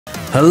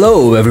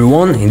Hello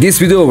everyone, in this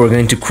video we're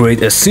going to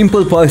create a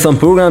simple Python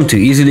program to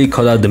easily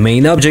cut out the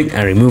main object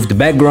and remove the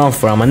background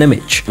from an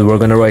image. We're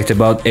gonna write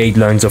about 8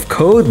 lines of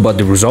code, but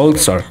the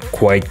results are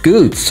quite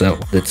good, so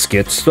let's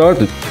get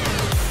started.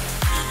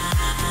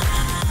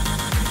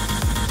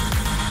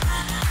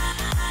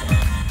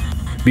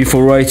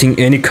 Before writing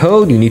any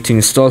code, you need to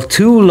install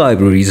 2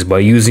 libraries by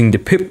using the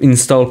pip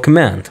install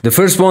command. The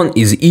first one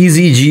is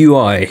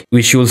EasyGUI,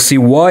 which you'll see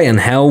why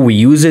and how we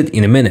use it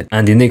in a minute.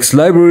 And the next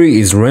library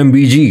is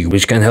RamBG,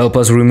 which can help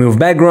us remove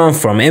background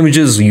from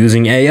images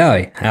using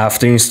AI.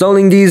 After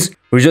installing these,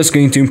 we're just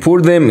going to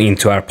import them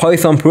into our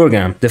Python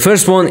program. The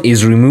first one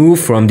is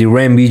remove from the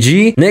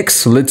RamBG.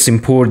 Next, let's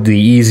import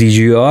the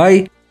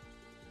EasyGUI.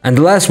 And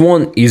the last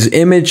one is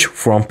image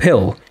from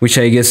pill, which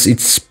I guess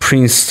it's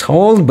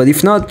pre-installed, but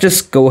if not,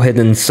 just go ahead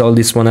and install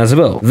this one as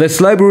well.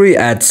 This library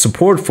adds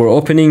support for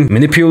opening,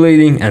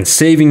 manipulating, and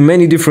saving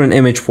many different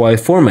image file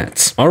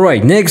formats.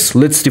 Alright, next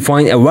let's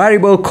define a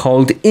variable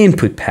called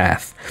input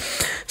path.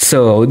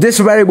 So this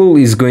variable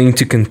is going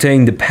to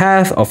contain the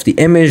path of the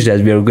image that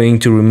we are going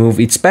to remove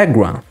its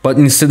background. But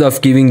instead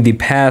of giving the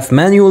path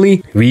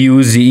manually, we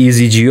use the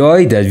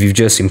EasyGUI that we've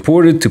just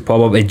imported to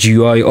pop up a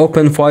GUI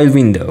open file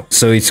window.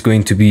 So it's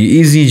going to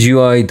be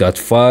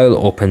easygui.file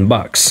open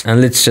box. And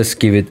let's just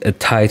give it a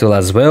title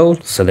as well,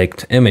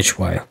 select image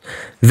file.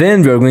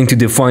 Then we are going to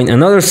define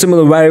another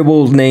similar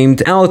variable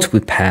named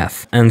output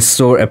path and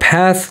store a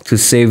path to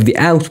save the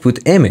output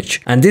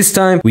image. And this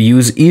time we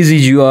use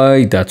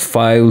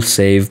easygui.file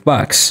save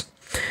box.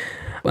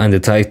 And the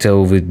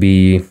title would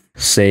be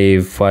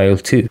save file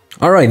 2.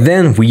 Alright,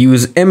 then we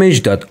use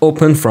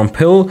image.open from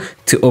pill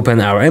to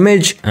open our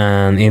image,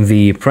 and in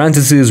the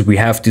parentheses we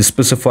have to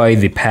specify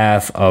the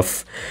path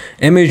of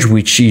image,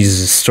 which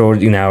is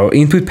stored in our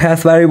input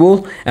path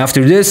variable.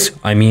 After this,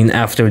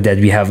 after that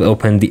we have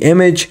opened the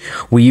image,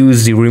 we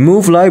use the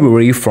remove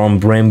library from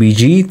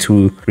RamBG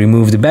to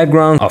remove the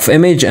background of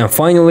image, and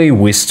finally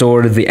we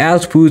store the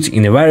output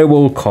in a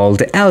variable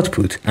called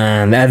output.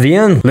 And at the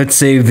end, let's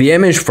save the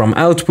image from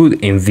output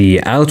in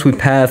the output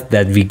path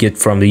that we get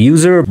from the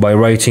user by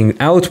writing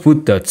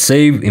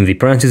output.save in the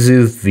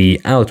parentheses the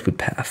output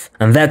path.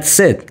 And that's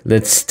it.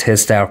 Let's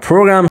test our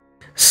program.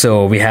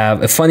 So we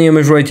have a funny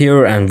image right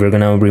here and we're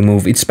gonna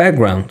remove its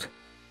background.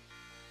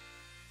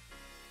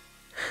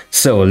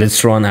 So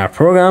let's run our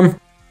program.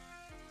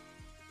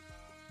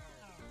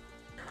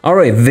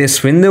 Alright,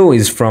 this window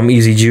is from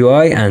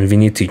EasyGUI and we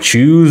need to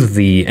choose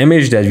the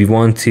image that we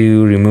want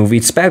to remove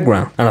its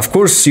background. And of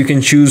course you can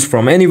choose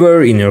from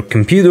anywhere in your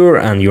computer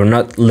and you're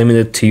not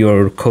limited to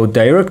your code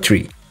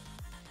directory.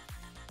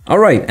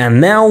 Alright,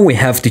 and now we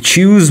have to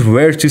choose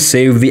where to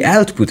save the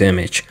output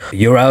image.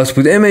 Your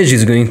output image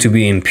is going to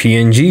be in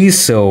PNG,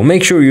 so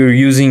make sure you're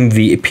using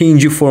the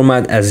PNG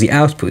format as the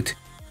output.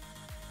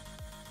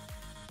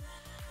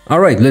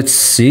 Alright, let's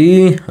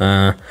see.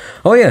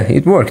 Oh yeah,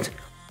 it worked.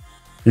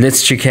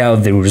 Let's check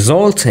out the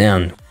result,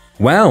 and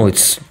wow,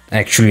 it's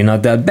actually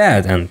not that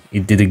bad and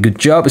it did a good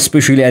job,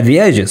 especially at the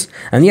edges.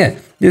 And yeah,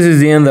 this is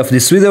the end of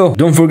this video.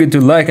 Don't forget to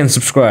like and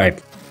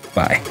subscribe.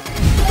 Bye.